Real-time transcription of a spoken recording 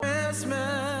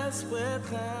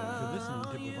You're listening to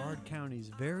Brevard County's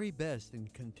very best in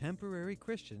contemporary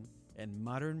Christian and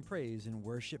modern praise and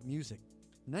worship music.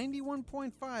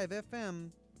 91.5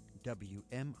 FM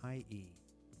WMIE.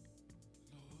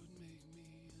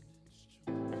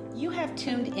 You have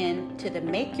tuned in to the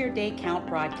Make Your Day Count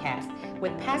broadcast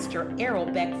with Pastor Errol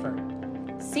Beckford,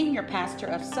 Senior Pastor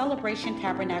of Celebration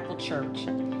Tabernacle Church,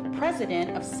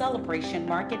 President of Celebration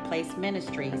Marketplace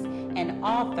Ministries, and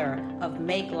author of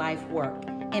Make Life Work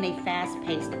in a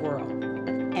Fast-Paced World.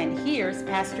 And here's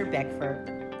Pastor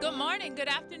Beckford. Good morning, good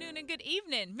afternoon, and good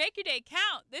evening. Make your day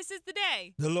count. This is the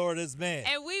day the Lord has made.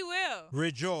 And we will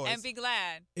rejoice and be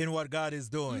glad in what God is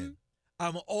doing.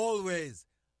 Mm-hmm. I'm always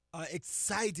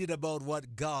excited about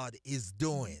what God is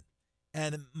doing.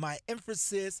 And my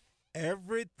emphasis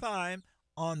every time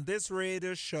on this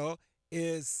radio show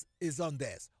is on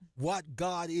this. What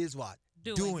God is what?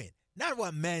 Doing. Not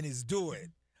what man is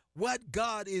doing. What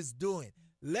God is doing.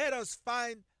 Let us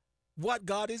find what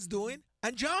God is doing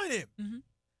and join him. Mm-hmm.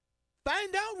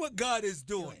 Find out what God is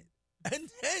doing and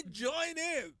then join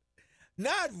him.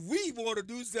 Not we want to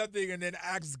do something and then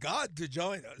ask God to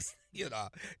join us.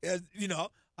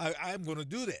 I'm going to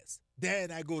do this.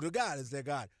 Then I go to God and say,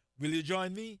 God, will you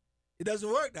join me? It doesn't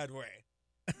work that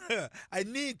way. I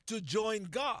need to join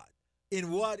God in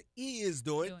what he is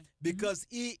doing because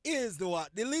he is the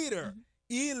leader. Mm-hmm.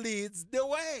 He leads the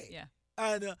way. Yeah.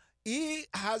 And he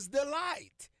has the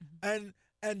light. Mm-hmm.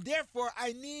 And therefore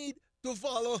I need to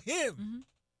follow him. Mm-hmm.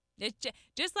 It's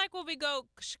just like when we go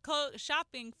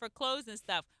shopping for clothes and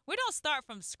stuff, we don't start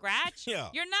from scratch. Yeah.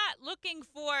 You're not looking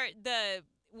for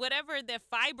whatever the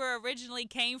fiber originally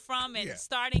came from and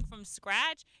starting from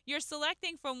scratch. You're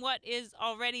selecting from what is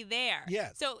already there.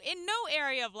 Yes. So in no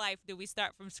area of life do we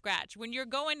start from scratch. When you're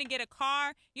going to get a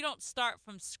car, you don't start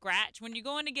from scratch. When you're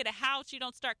going to get a house, you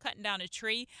don't start cutting down a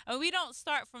tree. And we don't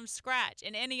start from scratch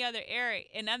in any other area,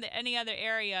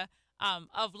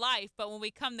 of life. But when we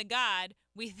come to God,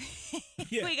 we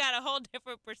got a whole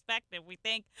different perspective. We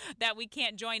think that we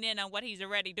can't join in on what he's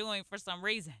already doing for some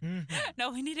reason. Mm-hmm. No,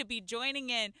 we need to be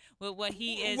joining in with what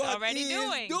he is already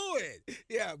doing.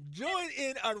 Yeah, join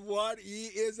in on what he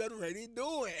is already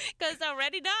doing. Because it's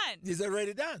already done. He's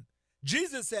already done.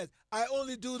 Jesus says, I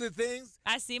only do the things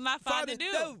I see my Father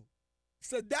do.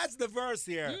 So that's the verse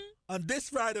here on this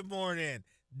Friday morning.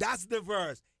 That's the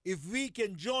verse. If we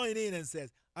can join in and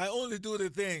says, I only do the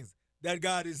things that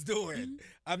God is doing. Mm-hmm.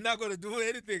 I'm not going to do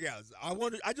anything else.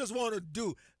 I just want to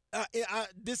do.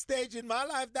 This stage in my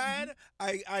life, Diana,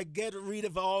 I get rid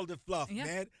of all the fluff,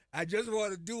 man. I just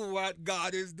want to do what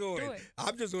God is doing.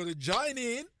 I'm just going to join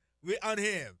in on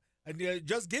him. And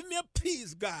just give me a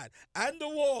piece, God, and the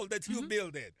wall that you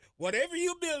building. Whatever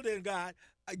you building, God,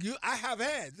 I have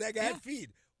hands. I got feet.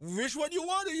 Which one you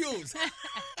want to use?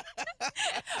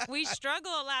 We struggle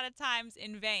a lot of times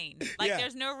in vain.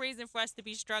 There's no reason for us to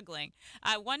be struggling.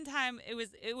 One time, it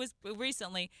was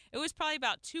recently, it was probably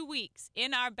about 2 weeks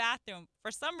in our bathroom.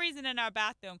 For some reason in our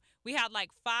bathroom, we had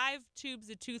 5 tubes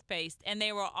of toothpaste, and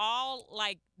they were all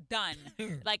done.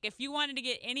 If you wanted to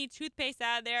get any toothpaste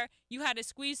out of there, you had to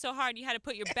squeeze so hard you had to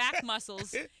put your back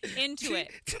muscles into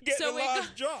it. To get the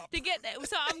last drop.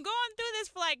 So I'm going through this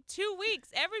for 2 weeks.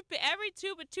 Every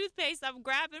tube of toothpaste I'm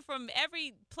grabbing from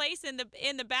every place in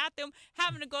the bathroom,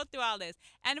 having to go through all this.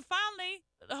 And finally,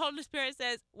 the Holy Spirit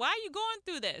says, why are you going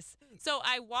through this? So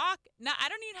I walk. Now, I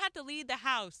don't even have to leave the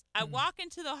house. I walk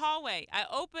into the hallway. I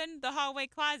open the hallway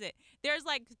closet. There's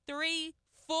 3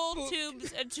 full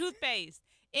tubes of toothpaste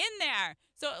in there.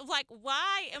 So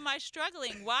why am I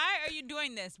struggling? Why are you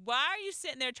doing this? Why are you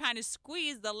sitting there trying to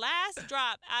squeeze the last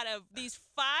drop out of these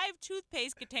 5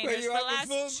 toothpaste containers for the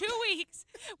last 2 weeks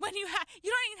when you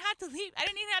don't even have to leave? I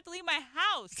didn't even have to leave my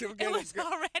house. It was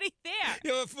already there.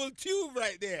 You have a full tube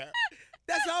right there.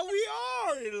 That's how we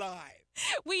are in life.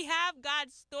 We have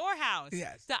God's storehouse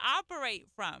to operate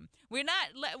from. We're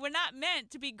not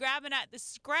meant to be grabbing at the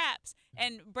scraps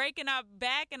and breaking our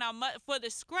back and our for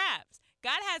the scraps.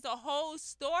 God has a whole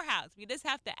storehouse. We just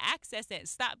have to access it.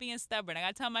 Stop being stubborn. I got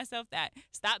to tell myself that.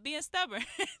 Stop being stubborn.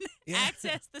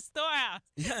 Access the storehouse.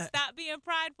 Yeah. Stop being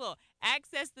prideful.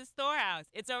 Access the storehouse.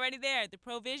 It's already there. The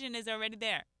provision is already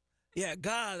there. Yeah,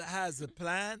 God has a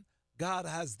plan. God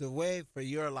has the way for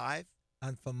your life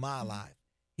and for my life.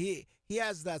 He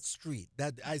has that street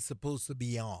that I'm supposed to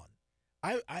be on.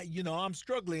 I'm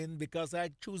struggling because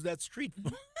I choose that street.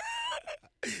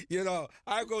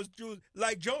 I go choose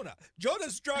like Jonah. Jonah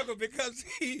struggled because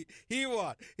he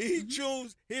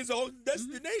chose his own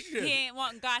destination. He ain't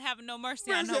want God having no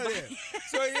mercy on nobody.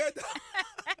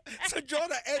 So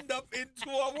Jonah end up into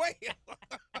a whale.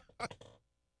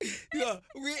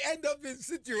 We end up in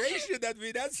situation that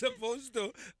we're not supposed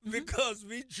to because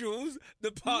we choose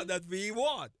the path that we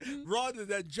want rather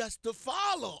than just to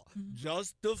follow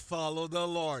the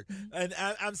Lord. And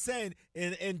I'm saying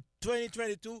in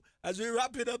 2022, as we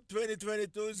wrap it up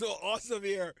 2022, it's so awesome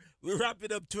here. We wrap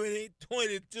it up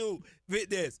 2022 with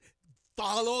this.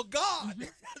 Follow God.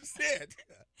 That's it.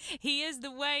 He is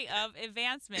the way of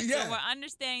advancement. Yeah. So we're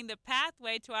understanding the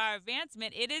pathway to our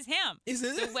advancement. It is him. Is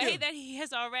it The way him? that he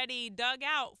has already dug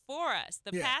out for us,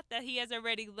 the Yeah. path that he has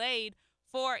already laid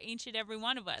for each and every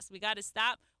one of us. We got to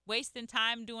stop wasting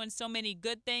time doing so many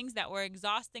good things that we're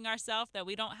exhausting ourselves, that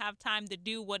we don't have time to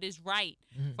do what is right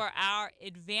for our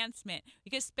advancement.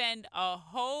 We could spend a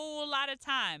whole lot of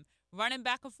time running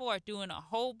back and forth doing a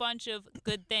whole bunch of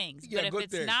good things. Yeah, but if good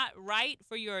it's things. not right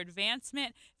for your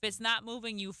advancement, if it's not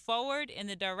moving you forward in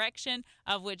the direction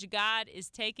of which God is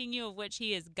taking you, of which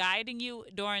he is guiding you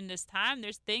during this time,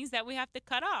 there's things that we have to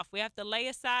cut off. We have to lay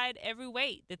aside every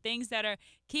weight, the things that are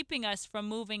keeping us from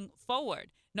moving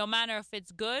forward, no matter if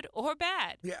it's good or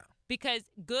bad. Yeah. Because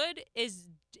good is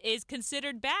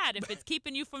considered bad if it's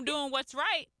keeping you from doing what's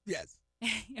right. Yes.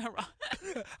 You're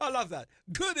wrong. I love that.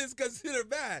 Good is considered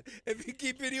bad if he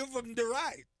keeping you from the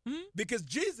right. Because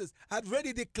Jesus had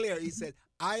already declared, he said,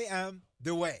 I am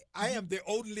the way. I am the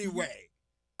only way.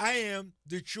 I am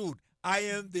the truth. I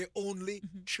am the only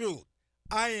truth.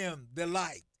 I am the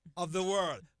light of the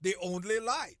world, the only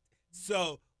light.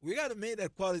 So we got to make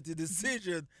that quality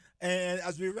decision. And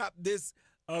as we wrap this,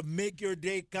 make your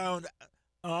day count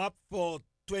up for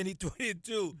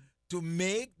 2022, to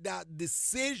make that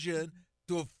decision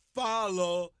to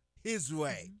follow his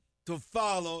way, to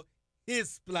follow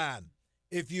his plan.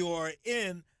 If you are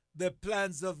in the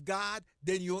plans of God,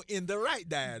 then you're in the right,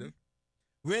 Diana.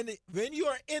 When you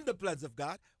are in the plans of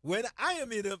God, when I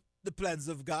am in the plans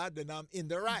of God, then I'm in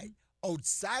the right.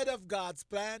 Outside of God's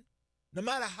plan, no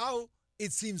matter how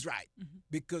it seems right.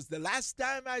 Because the last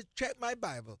time I checked my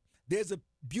Bible, there's a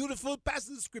beautiful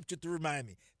passage of scripture to remind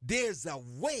me. There's a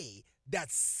way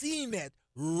that seemeth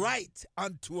right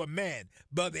unto a man,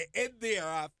 but the end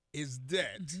thereof is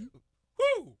dead.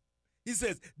 Whew! He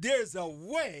says, there's a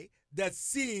way that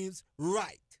seems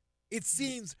right. It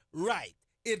seems right.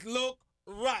 It look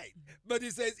right. But he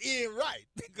says it ain't right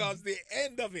because the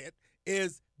end of it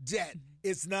is dead.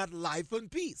 It's not life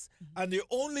and peace. And the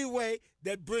only way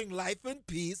that bring life and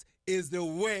peace is the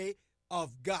way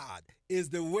of God, is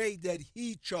the way that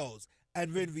he chose.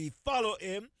 And when we follow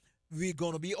him, we're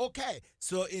going to be okay.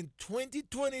 So in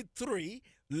 2023,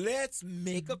 let's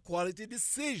make a quality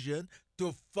decision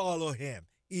to follow him.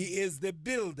 He is the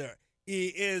builder. He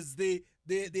is the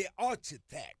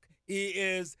architect. He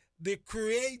is the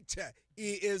creator.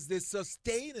 He is the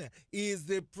sustainer. He is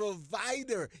the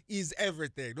provider. He's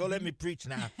everything. Don't let me preach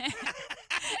now.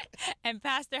 And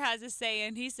Pastor has a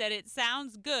saying. He said, it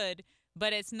sounds good,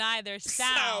 but it's neither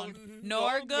sound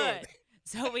nor good.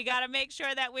 So we got to make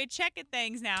sure that we're checking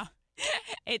things now.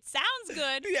 It sounds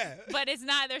good, Yeah. but it's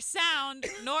neither sound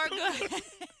nor good.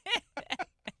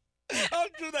 How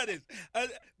true that is.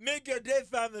 Make your day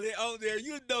family out there.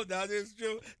 You know that is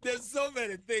true. There's so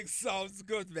many things sounds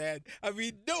good, man. And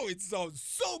we know it sounds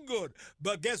so good.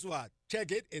 But guess what?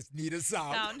 Check it. It's neither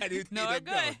sound and it's nor neither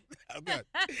good. Good.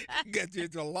 Get you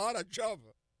into a lot of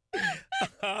trouble.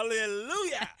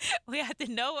 Hallelujah. We have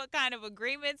to know what kind of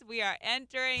agreements we are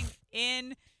entering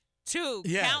into.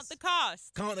 Yes. Count the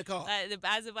cost. Count the cost.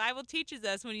 As the Bible teaches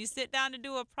us, when you sit down to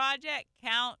do a project,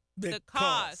 count the cost.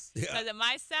 cost. Yeah. Because it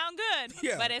might sound good,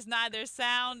 Yeah. but it's neither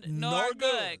sound nor Nor good.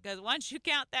 good. Because once you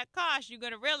count that cost, you're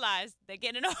going to realize they're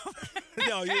getting over.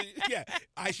 No, yeah.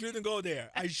 I shouldn't go there.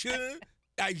 I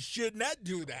should not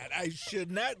do that. I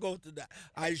should not go to that.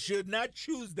 I should not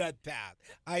choose that path.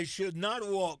 I should not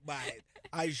walk by it.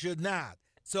 I should not.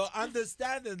 So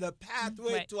understanding the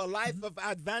pathway Right. to a life of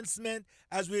advancement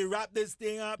as we wrap this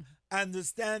thing up,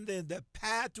 understanding the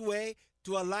pathway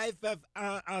to a life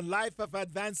of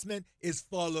advancement is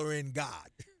following God.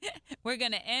 We're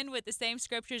going to end with the same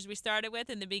scriptures we started with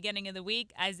in the beginning of the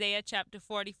week, Isaiah chapter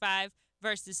 45,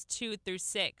 verses 2 through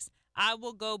 6. I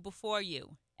will go before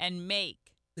you and make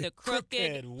the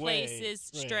crooked way places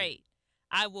straight. straight.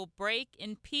 I will break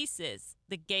in pieces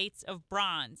the gates of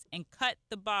bronze and cut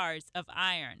the bars of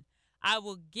iron. I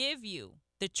will give you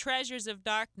the treasures of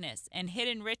darkness and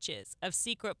hidden riches of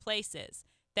secret places,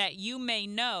 that you may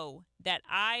know that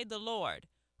I, the Lord,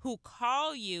 who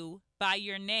call you by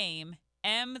your name,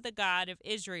 am the God of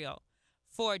Israel.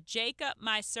 For Jacob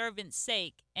my servant's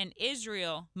sake, and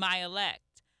Israel my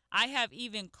elect, I have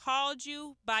even called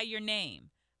you by your name.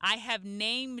 I have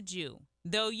named you,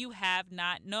 though you have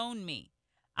not known me.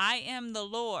 I am the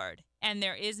Lord, and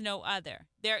there is no other.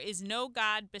 There is no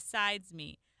God besides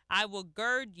me. I will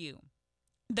gird you,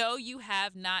 though you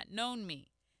have not known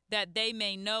me, that they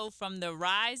may know from the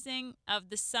rising of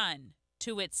the sun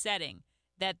to its setting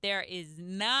that there is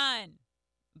none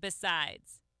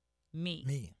besides me.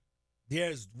 Me.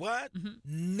 There's what?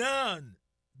 None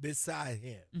beside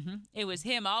him. It was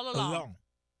him all along.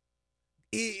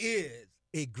 He is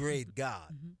a great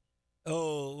God.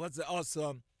 Oh, what's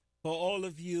awesome for all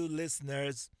of you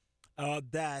listeners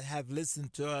that have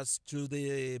listened to us through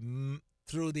the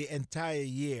entire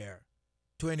year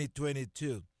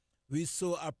 2022. We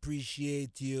so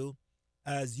appreciate you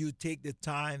as you take the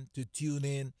time to tune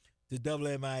in to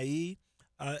WMIE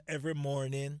every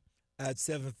morning at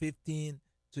 7:15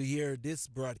 to hear this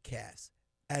broadcast.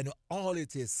 And all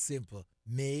it is simple.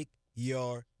 Make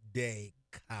your day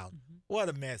count. What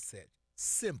a message.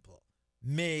 Simple.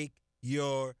 Make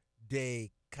your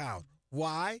day count.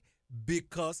 Why?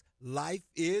 Because life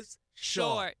is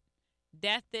short.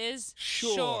 Death is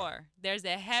sure. There's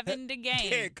a heaven to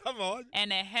gain. Yeah, come on.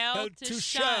 And a hell to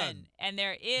shun. And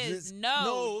there is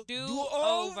no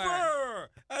do-over.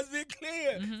 Let's be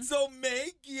clear. So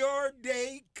make your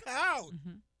day count.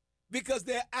 Because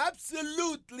there's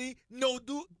absolutely no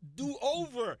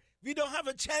do-over. We don't have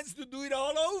a chance to do it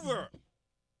all over.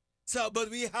 So, but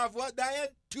we have what, Diane?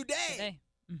 Today.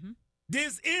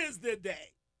 This is the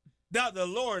day that the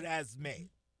Lord has made.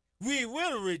 We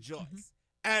will rejoice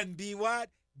and be what?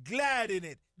 Glad in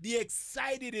it. Be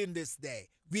excited in this day.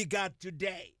 We got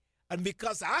today. And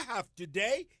because I have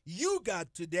today, you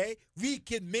got today, we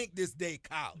can make this day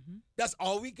count. That's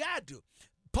all we got to do.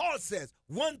 Paul says,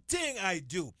 one thing I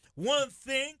do,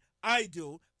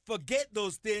 forget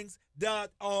those things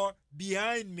that are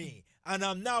behind me. And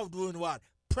I'm now doing what?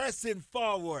 Pressing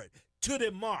forward to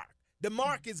the mark. The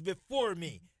mark is before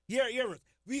me. Here,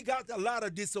 we got a lot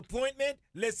of disappointment.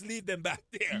 Let's leave them back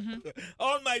there.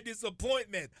 All my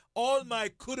disappointment, all my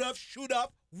could have, should have,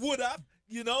 would have.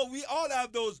 You know, we all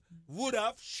have those would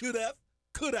have, should have,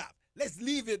 could have. Let's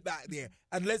leave it back there.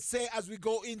 And let's say as we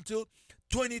go into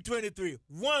 2023,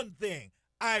 one thing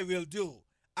I will do.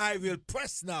 I will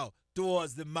press now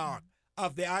towards the mark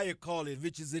of the higher calling,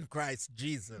 which is in Christ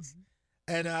Jesus.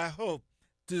 And I hope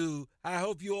you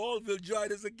all will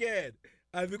join us again.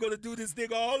 And we're going to do this thing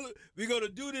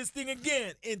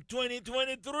again in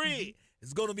 2023.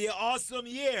 It's going to be an awesome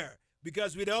year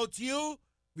because without you,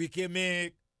 we can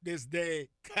make this day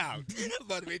count.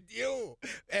 But with you,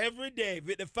 every day,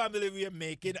 with the family, we are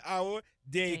making our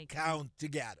day count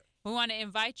together. We want to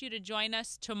invite you to join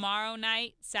us tomorrow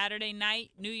night, Saturday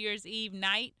night, New Year's Eve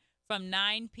night, from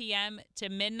 9 p.m. to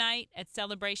midnight at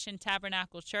Celebration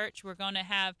Tabernacle Church. We're going to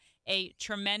have a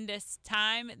tremendous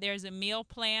time. There's a meal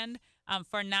planned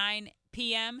for 9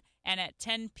 p.m. and at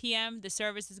 10 p.m. the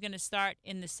service is going to start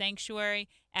in the sanctuary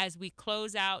as we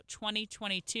close out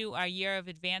 2022, our year of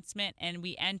advancement, and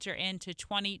we enter into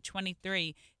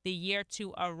 2023, the year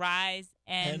to arise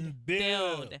and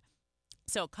build.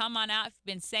 So come on out. If you've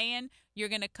been saying you're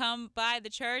going to come by the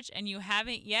church and you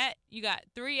haven't yet, you got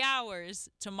 3 hours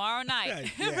tomorrow night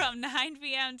from 9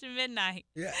 p.m. to midnight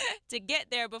to get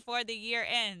there before the year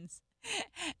ends.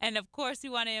 And, of course, we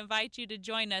want to invite you to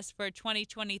join us for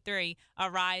 2023,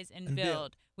 Arise and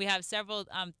Build. We have several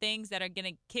things that are going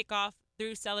to kick off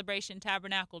through Celebration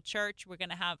Tabernacle Church. We're going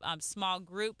to have small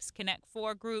groups, Connect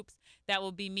 4 groups, that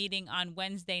will be meeting on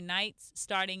Wednesday nights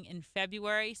starting in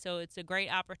February. So it's a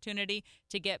great opportunity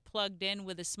to get plugged in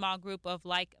with a small group of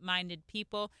like-minded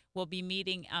people. We'll be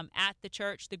meeting at the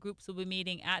church. The groups will be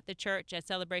meeting at the church at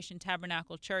Celebration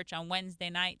Tabernacle Church on Wednesday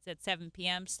nights at 7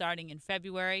 p.m. starting in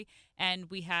February. And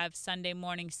we have Sunday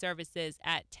morning services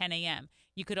at 10 a.m.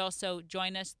 You could also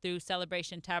join us through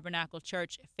Celebration Tabernacle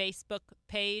Church Facebook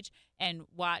page and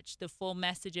watch the full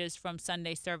messages from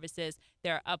Sunday services.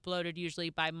 They're uploaded usually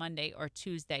by Monday or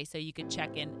Tuesday, so you could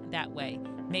check in that way.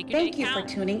 Thank you for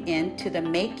tuning in to the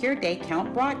Make Your Day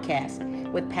Count broadcast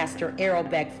with Pastor Errol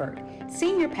Beckford,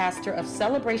 Senior Pastor of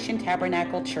Celebration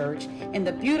Tabernacle Church in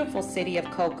the beautiful city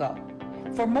of Cocoa.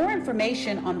 For more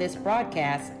information on this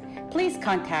broadcast, please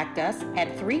contact us at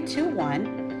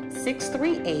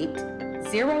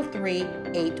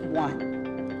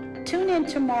 321-638-0381. Tune in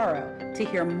tomorrow to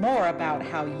hear more about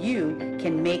how you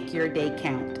can make your day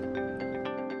count.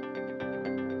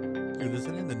 You're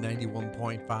listening to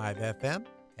 91.5 FM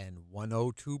and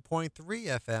 102.3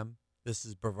 FM. This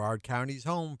is Brevard County's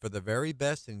home for the very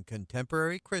best in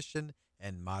contemporary Christian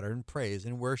and modern praise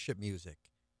and worship music.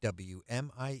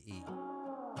 WMIE.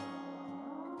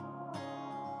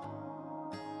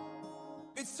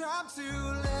 It's time to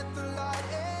let the light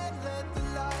in, let the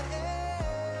light in.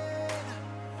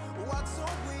 What's so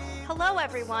weird? Hello,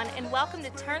 everyone, and welcome to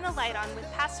Turn the Light On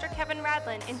with Pastor Kevin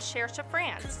Radlin in Cherche,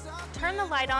 France. Turn the Light On